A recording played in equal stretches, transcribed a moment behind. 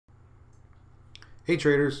Hey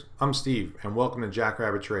traders, I'm Steve and welcome to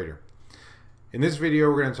Jackrabbit Trader. In this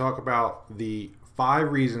video we're going to talk about the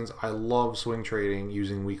 5 reasons I love swing trading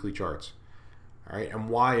using weekly charts. Alright, and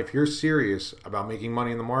why, if you're serious about making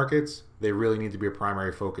money in the markets, they really need to be a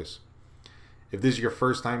primary focus. If this is your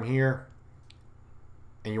first time here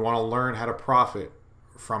and you want to learn how to profit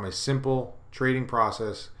from a simple trading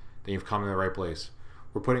process, then you've come to the right place.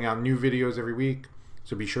 We're putting out new videos every week,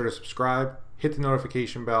 so be sure to subscribe, hit the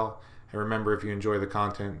notification bell, and remember, if you enjoy the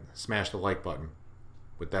content, smash the like button.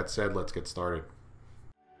 With that said, let's get started.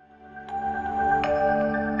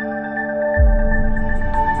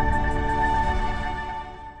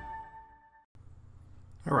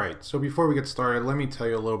 Alright, so before we get started, let me tell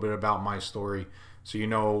you a little bit about my story so you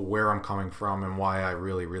know where I'm coming from and why I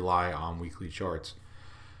really rely on weekly charts.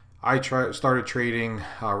 I started trading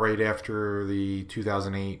right after the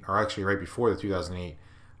 2008, or actually right before the 2008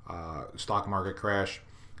 stock market crash,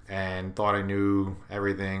 and thought I knew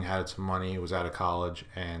everything, had some money, was out of college,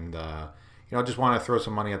 and just wanted to throw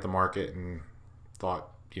some money at the market, and thought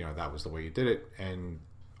that was the way you did it. And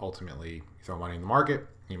ultimately, you throw money in the market,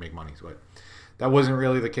 you make money. But that wasn't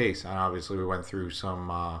really the case. And obviously, we went through some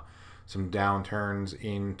downturns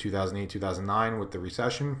in 2008, 2009 with the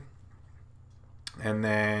recession, and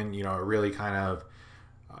then it really kind of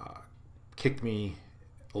kicked me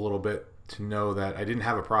a little bit to know that I didn't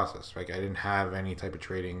have a process. Like, I didn't have any type of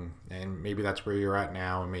trading, and maybe that's where you're at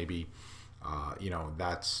now, and maybe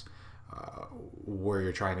that's where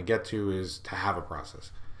you're trying to get to, is to have a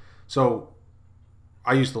process. So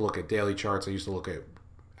I used to look at daily charts, I used to look at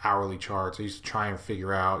hourly charts, I used to try and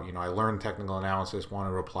figure out, I learned technical analysis,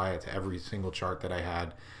 wanted to apply it to every single chart that I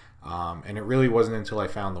had, and it really wasn't until I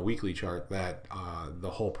found the weekly chart that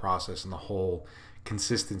the whole process and the whole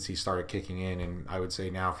consistency started kicking in. And I would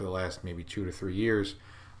say now, for the last maybe 2 to 3 years,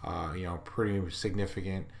 pretty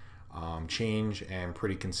significant change, and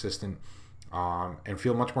pretty consistent, and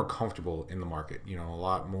feel much more comfortable in the market. A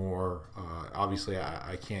lot more. Obviously,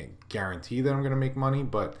 I can't guarantee that I'm going to make money,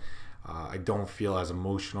 but I don't feel as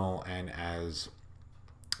emotional and as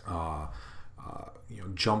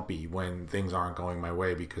jumpy when things aren't going my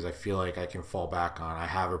way, because I feel like I can fall back on. I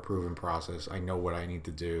have a proven process. I know what I need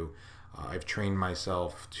to do. I've trained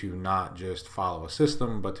myself to not just follow a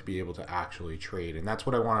system, but to be able to actually trade. And that's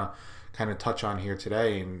what I want to kind of touch on here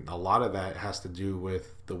today. And a lot of that has to do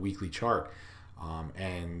with the weekly chart,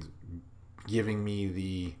 and giving me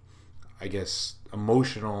the, I guess,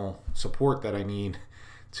 emotional support that I need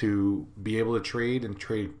to be able to trade and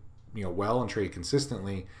trade well and trade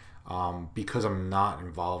consistently, because I'm not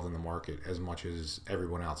involved in the market as much as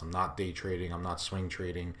everyone else. I'm not day trading, I'm not swing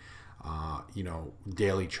trading,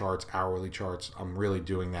 daily charts, hourly charts. I'm really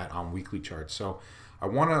doing that on weekly charts. So I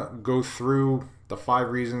want to go through the 5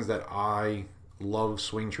 reasons that I love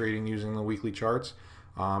swing trading using the weekly charts.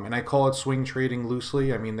 And I call it swing trading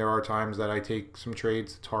loosely. I mean, there are times that I take some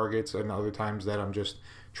trades to targets, and other times that I'm just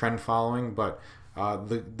trend following. But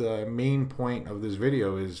the main point of this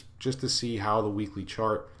video is just to see how the weekly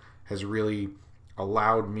chart has really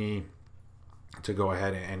allowed me to go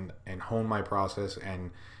ahead and hone my process and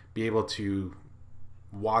be able to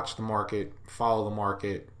watch the market, follow the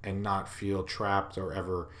market, and not feel trapped or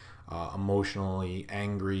ever emotionally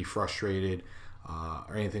angry, frustrated,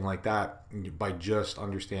 or anything like that, by just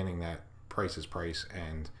understanding that price is price,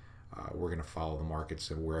 and we're going to follow the markets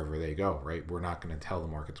wherever they go, right? We're not going to tell the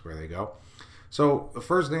markets where they go. So the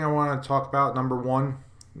first thing I want to talk about, number one,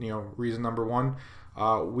 reason number one,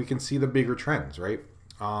 we can see the bigger trends, right?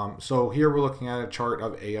 So here we're looking at a chart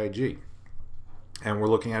of AIG, and we're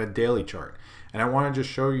looking at a daily chart. And I want to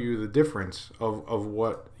just show you the difference of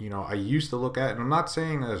what I used to look at. And I'm not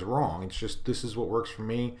saying that is wrong. It's just, this is what works for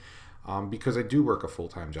me, because I do work a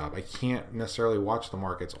full-time job. I can't necessarily watch the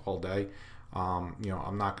markets all day. I'm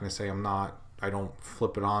not going to say I don't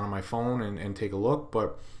flip it on my phone and take a look,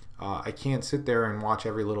 but I can't sit there and watch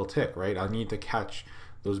every little tick, right? I need to catch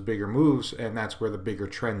those bigger moves, and that's where the bigger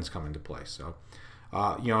trends come into play. So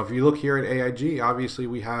if you look here at AIG, obviously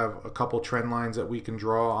we have a couple trend lines that we can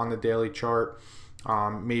draw on the daily chart,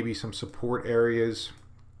 maybe some support areas,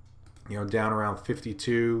 down around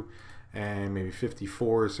 52, and maybe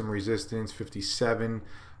 54 is some resistance, 57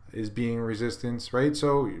 is being resistance, right?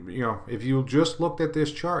 So if you just looked at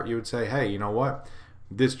this chart, you would say, hey, you know what,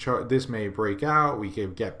 this may break out, we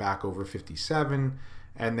could get back over 57,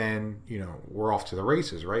 and then we're off to the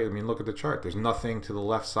races, right? I mean, look at the chart. There's nothing to the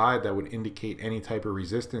left side that would indicate any type of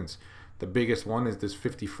resistance. The biggest one is this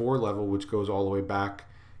 54 level, which goes all the way back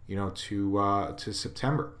to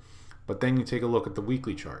September. But then you take a look at the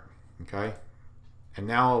weekly chart, okay, and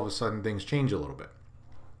now all of a sudden things change a little bit.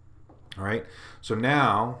 All right. So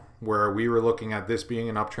now, where we were looking at this being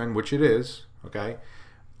an uptrend, which it is, okay,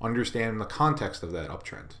 understand the context of that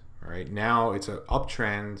uptrend. All right. Now it's an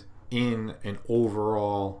uptrend in an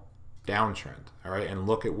overall downtrend. All right. And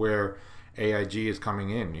look at where AIG is coming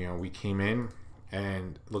in. You know, we came in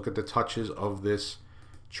and look at the touches of this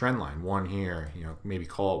trend line. One here, you know, maybe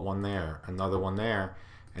call it one there, another one there,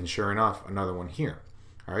 and sure enough, another one here.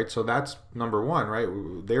 All right. So that's number one, right?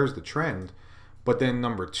 There's the trend. But then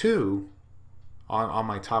number two on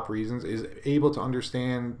my top reasons is able to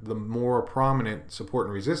understand the more prominent support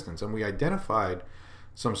and resistance. And we identified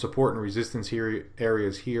some support and resistance here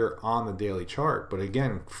areas here on the daily chart. But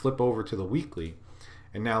again, flip over to the weekly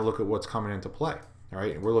and now look at what's coming into play. All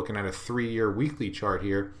right, we're looking at a 3-year weekly chart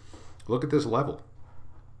here. Look at this level.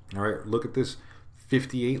 All right, look at this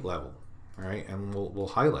 58 level. All right, and we'll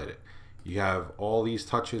highlight it. You have all these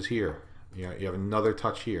touches here. You know, you have another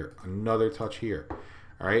touch here, another touch here.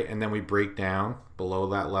 All right, and then we break down below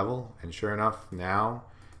that level, and sure enough, now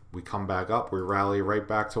we come back up. We rally right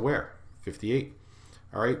back to where? 58.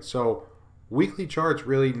 All right, so weekly charts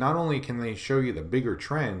really not only can they show you the bigger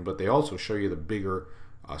trend, but they also show you the bigger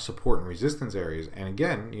support and resistance areas. And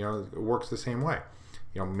again, you know, it works the same way.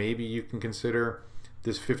 You know, maybe you can consider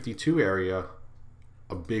this 52 area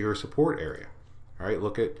a bigger support area. All right,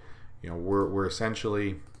 look at, you know, we're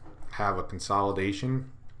essentially have a consolidation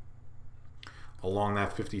along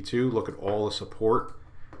that 52. Look at all the support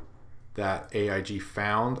that AIG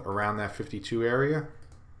found around that 52 area.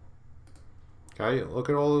 Okay, look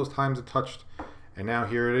at all those times it touched, and now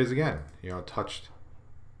here it is again. You know, it touched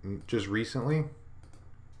just recently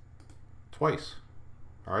twice.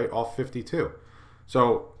 All right, off 52.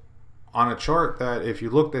 So on a chart that if you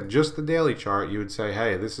looked at just the daily chart, you would say,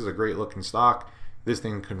 hey, this is a great looking stock. This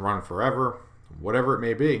thing can run forever, whatever it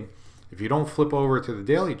may be. If you don't flip over to the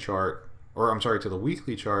daily chart, or I'm sorry, to the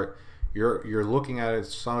weekly chart, you're looking at it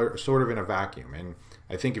sort of in a vacuum. And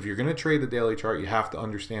I think if you're going to trade the daily chart, you have to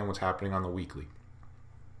understand what's happening on the weekly.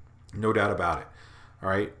 No doubt about it. All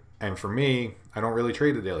right. And for me, I don't really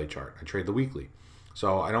trade the daily chart. I trade the weekly.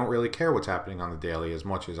 So I don't really care what's happening on the daily as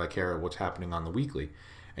much as I care what's happening on the weekly.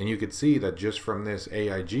 And you could see that just from this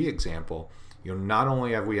AIG example, you know, not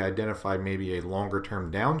only have we identified maybe a longer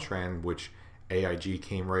term downtrend, which AIG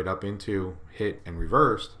came right up into, hit, and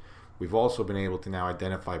reversed, we've also been able to now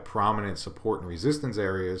identify prominent support and resistance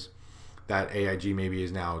areas that AIG maybe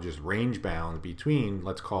is now just range bound between,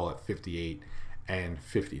 let's call it 58 and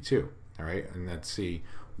 52. All right, and let's see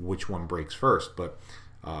which one breaks first. But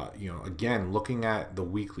you know, again, looking at the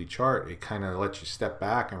weekly chart, it kind of lets you step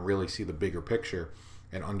back and really see the bigger picture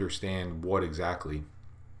and understand what exactly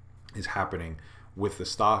is happening with the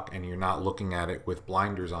stock, and you're not looking at it with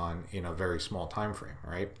blinders on in a very small time frame.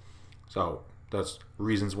 Right? So that's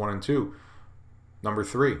reasons 1 and 2. Number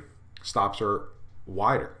 3, stops are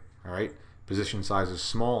wider. All right, position size is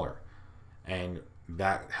smaller, and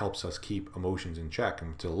that helps us keep emotions in check.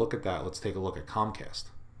 And to look at that, let's take a look at Comcast.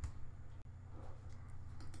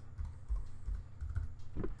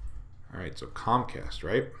 All right, so Comcast,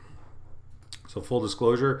 right? So full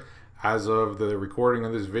disclosure, as of the recording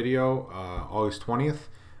of this video, August 20th,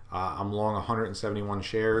 I'm long 171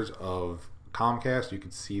 shares of Comcast. You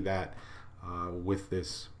can see that with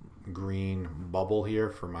this green bubble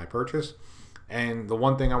here for my purchase. And the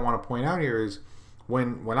one thing I want to point out here is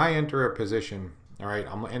when I enter a position, all right,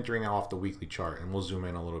 I'm entering off the weekly chart, and we'll zoom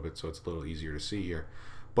in a little bit so it's a little easier to see here.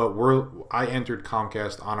 But I entered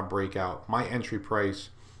Comcast on a breakout. My entry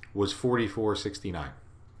price was $44.69.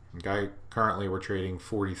 Okay, currently we're trading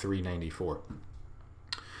 $43.94.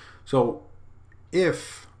 So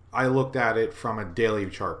if I looked at it from a daily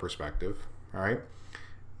chart perspective, all right,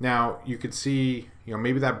 now you could see, you know,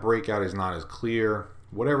 maybe that breakout is not as clear,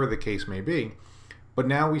 whatever the case may be, but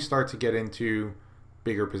now we start to get into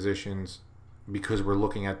bigger positions because we're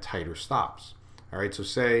looking at tighter stops. All right, so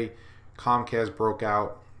say Comcast broke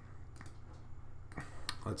out.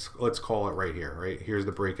 Let's call it right here. Right here's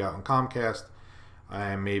the breakout in Comcast,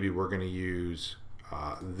 and maybe we're going to use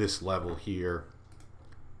this level here.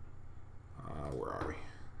 Where are we?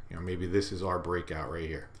 You know, maybe this is our breakout right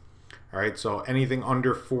here. All right, so anything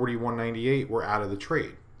under 41.98, we're out of the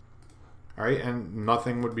trade. All right, and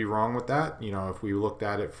nothing would be wrong with that. You know, if we looked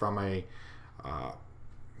at it from a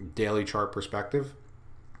daily chart perspective.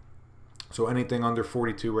 So anything under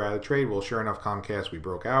 42, we're out of the trade. Well, sure enough, Comcast, we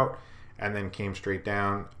broke out and then came straight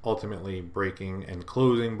down, ultimately breaking and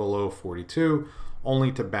closing below 42,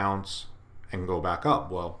 only to bounce and go back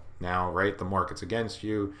up. Well, now, right, the market's against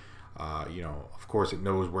you. You know, of course, it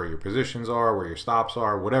knows where your positions are, where your stops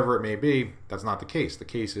are, whatever it may be. That's not the case. The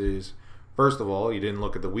case is, first of all, you didn't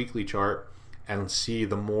look at the weekly chart and see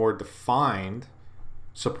the more defined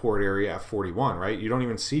support area at 41, right? You don't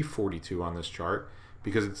even see 42 on this chart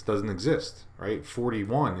because it doesn't exist, right?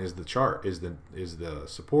 41 is the chart, is the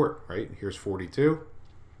support, right? Here's 42.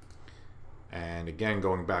 And again,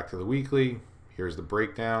 going back to the weekly, here's the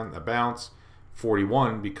breakdown, the bounce.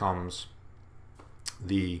 41 becomes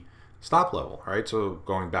the stop level, right? So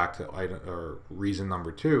going back to reason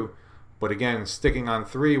number 2, but again, sticking on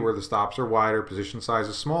 3 where the stops are wider, position size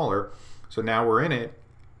is smaller. So now we're in it.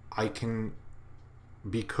 I can,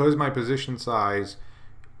 because my position size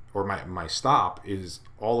or my stop is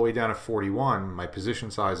all the way down at 41, my position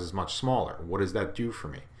size is much smaller. What does that do for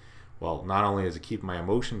me? Well, not only does it keep my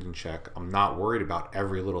emotions in check, I'm not worried about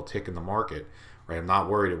every little tick in the market, right? I'm not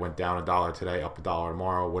worried it went down $1 today, up $1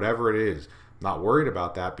 tomorrow, whatever it is. I'm not worried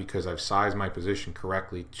about that because I've sized my position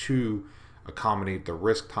correctly to accommodate the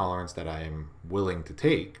risk tolerance that I am willing to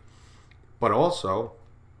take. But also,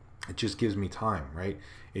 it just gives me time, right?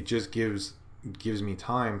 It just gives me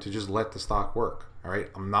time to just let the stock work, all right?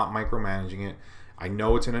 I'm not micromanaging it. I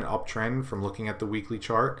know it's in an uptrend from looking at the weekly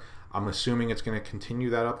chart. I'm assuming it's going to continue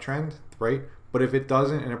that uptrend, right? But if it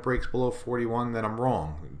doesn't and it breaks below 41, then I'm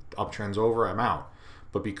wrong. Uptrend's over, I'm out.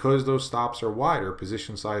 But because those stops are wider,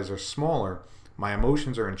 position sizes are smaller, my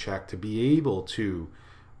emotions are in check to be able to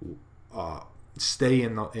stay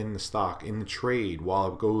in the stock, in the trade, while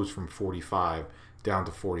it goes from 45 down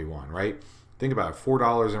to 41, right? Think about it,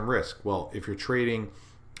 $4 in risk. Well, if you're trading,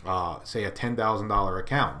 say, a $10,000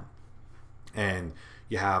 account, and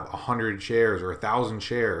you have 100 shares or 1,000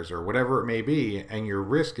 shares or whatever it may be, and your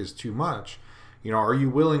risk is too much, are you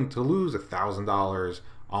willing to lose $1,000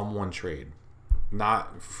 on one trade?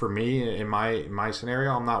 Not for me. In my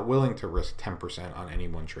scenario, I'm not willing to risk 10% on any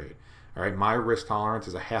one trade. All right, my risk tolerance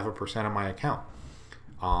is 0.5% of my account.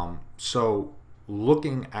 So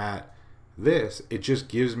looking at this, it just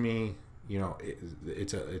gives me,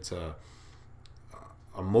 it's a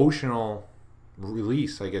emotional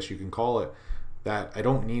release, I guess you can call it, that I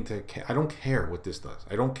don't need to, I don't care what this does.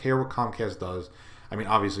 I don't care what Comcast does. I mean,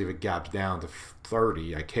 obviously if it gaps down to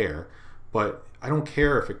 30, I care, but I don't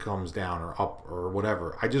care if it comes down or up or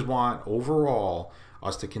whatever. I just want overall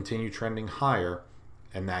us to continue trending higher,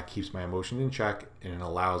 and that keeps my emotions in check, and it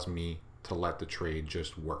allows me to let the trade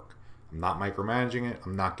just work. I'm not micromanaging it.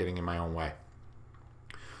 I'm not getting in my own way.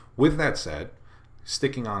 With that said,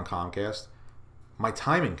 sticking on Comcast, my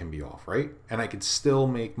timing can be off, right? And I could still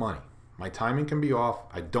make money. My timing can be off.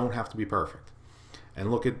 I don't have to be perfect.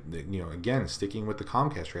 And look at, again, sticking with the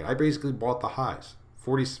Comcast trade. I basically bought the highs,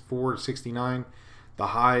 44.69. The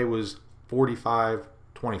high was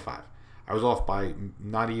 45.25. I was off by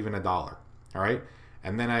not even $1. All right.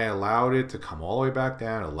 And then I allowed it to come all the way back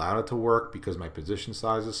down, allowed it to work because my position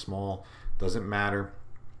size is small, doesn't matter.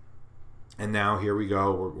 And now here we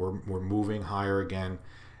go, we're moving higher again.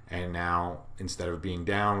 And now instead of being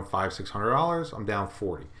down $500-600, I'm down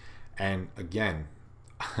 40. And again,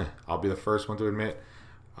 I'll be the first one to admit,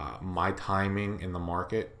 my timing in the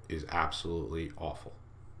market is absolutely awful.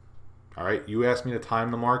 All right, you ask me to time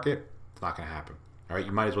the market, it's not going to happen. All right,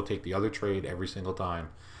 you might as well take the other trade every single time.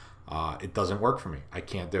 It doesn't work for me. I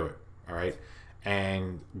can't do it. All right,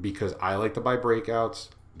 and because I like to buy breakouts,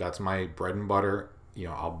 that's my bread and butter.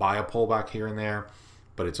 I'll buy a pullback here and there,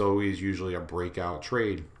 but it's always usually a breakout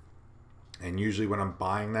trade. And usually when I'm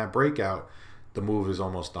buying that breakout, the move is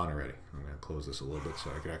almost done already. I'm going to close this a little bit so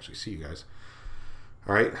I could actually see you guys.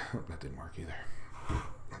 All right, that didn't work either.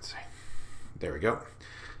 Let's see. There we go.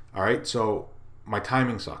 All right, so my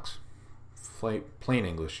timing sucks. Plain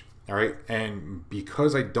English. All right, and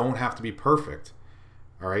because I don't have to be perfect,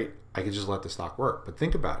 all right, I can just let the stock work. But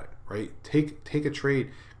think about it, right? Take a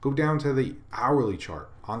trade, go down to the hourly chart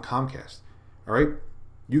on Comcast. All right,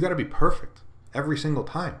 you got to be perfect every single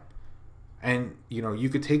time. And you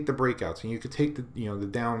could take the breakouts, and you could take the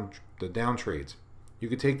down trades, you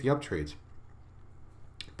could take the up trades,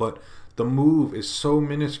 but the move is so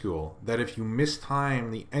minuscule that if you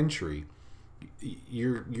mistime the entry,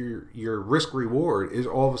 your risk reward is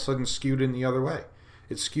all of a sudden skewed in the other way.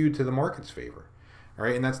 It's skewed to the market's favor, all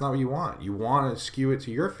right, and that's not what you want. You want to skew it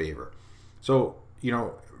to your favor. So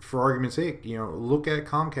for argument's sake, look at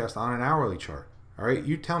Comcast on an hourly chart. All right,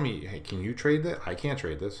 you tell me, hey, can you trade that? I can't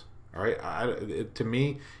trade this. All right, to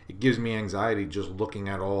me, it gives me anxiety just looking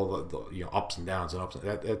at all the ups and downs and ups.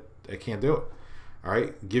 I can't do it. All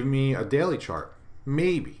right, give me a daily chart,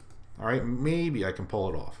 maybe. All right, maybe I can pull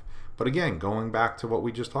it off. But again, going back to what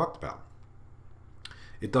we just talked about,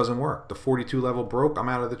 it doesn't work. The 42 level broke. I'm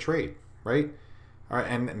out of the trade. Right. All right,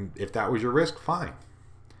 and if that was your risk, fine.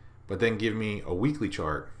 But then give me a weekly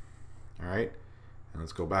chart. All right, and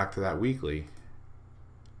let's go back to that weekly,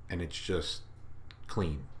 and it's just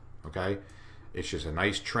clean, okay? It's just a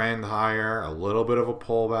nice trend higher, a little bit of a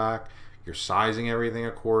pullback. You're sizing everything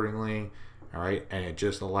accordingly, all right? And it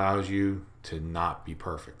just allows you to not be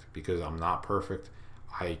perfect, because I'm not perfect.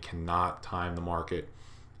 I cannot time the market.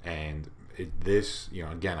 And this, you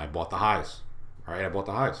know, again, I bought the highs, all right? I bought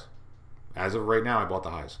the highs. As of right now, I bought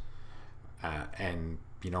the highs. And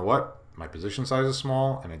you know what? My position size is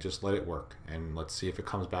small, and I just let it work. And let's see if it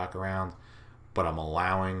comes back around. But I'm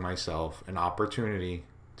allowing myself an opportunity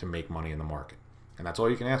to make money in the market. And that's all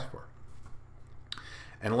you can ask for.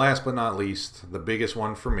 And last but not least, the biggest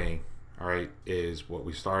one for me, all right, is what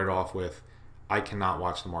we started off with. I cannot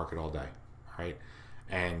watch the market all day, all right?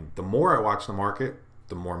 And the more I watch the market,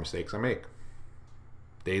 the more mistakes I make.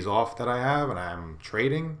 Days off that I have and I'm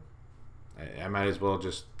trading, I might as well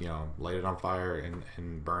just, you know, light it on fire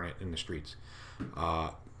and burn it in the streets.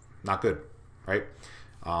 Not good, right?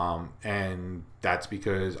 And that's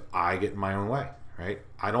because I get in my own way, right?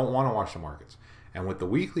 I don't want to watch the markets. And with the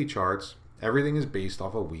weekly charts, everything is based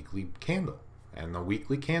off a weekly candle. And the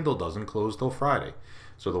weekly candle doesn't close till Friday.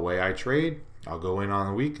 So the way I trade, I'll go in on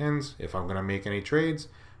the weekends. If I'm going to make any trades,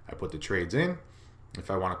 I put the trades in.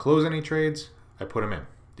 If I want to close any trades, I put them in.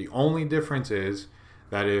 The only difference is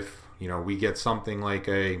that if, you know, we get something like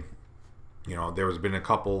a, you know, there's been a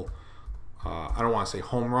couple, I don't want to say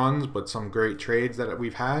home runs, but some great trades that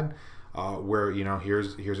we've had where, you know,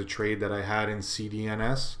 here's a trade that I had in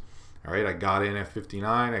CDNS. All right, I got in at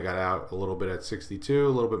 59, I got out a little bit at 62, a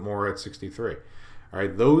little bit more at 63. All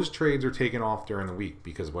right, those trades are taken off during the week,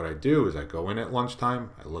 because what I do is I go in at lunchtime,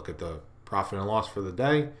 I look at the profit and loss for the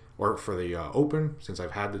day, or for the open, since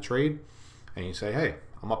I've had the trade, and you say, hey,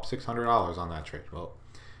 I'm up $600 on that trade. Well,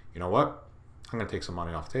 you know what? I'm going to take some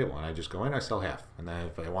money off the table, and I just go in, I sell half, and then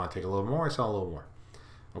if I want to take a little more, I sell a little more.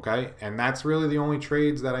 Okay, and that's really the only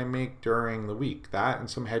trades that I make during the week. That and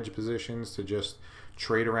some hedge positions to just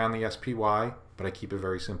trade around the SPY, but I keep it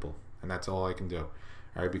very simple, and that's all I can do.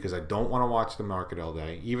 All right, because I don't want to watch the market all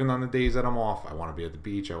day. Even on the days that I'm off, I want to be at the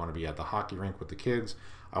beach, I want to be at the hockey rink with the kids,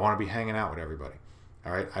 I want to be hanging out with everybody.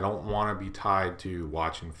 All right, I don't want to be tied to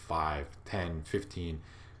watching 5, 10, 15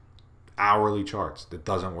 hourly charts. That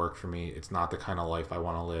doesn't work for me. It's not the kind of life I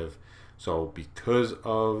want to live. So because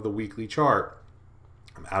of the weekly chart,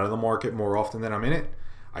 I'm out of the market more often than I'm in it.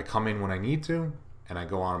 I come in when I need to, and I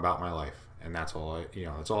go on about my life. And that's all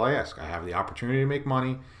that's all I ask. I have the opportunity to make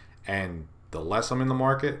money, and the less I'm in the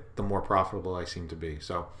market, the more profitable I seem to be.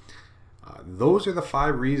 So those are the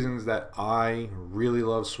 5 reasons that I really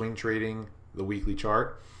love swing trading the weekly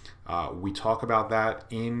chart. We talk about that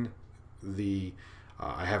in the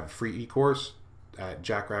I have a free e-course at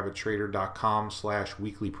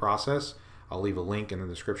jackrabbittrader.com/weekly process. I'll leave a link in the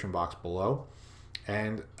description box below.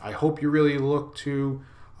 And I hope you really look to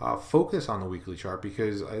focus on the weekly chart,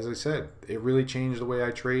 because, as I said, it really changed the way I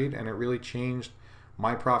trade, and it really changed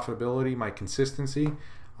my profitability, my consistency.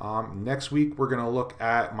 Next week, we're going to look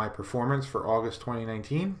at my performance for August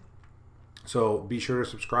 2019. So be sure to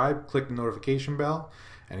subscribe, click the notification bell.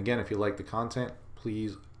 And again, if you like the content,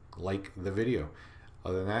 please like the video.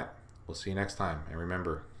 Other than that, we'll see you next time. And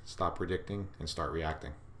remember, stop predicting and start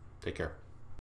reacting. Take care.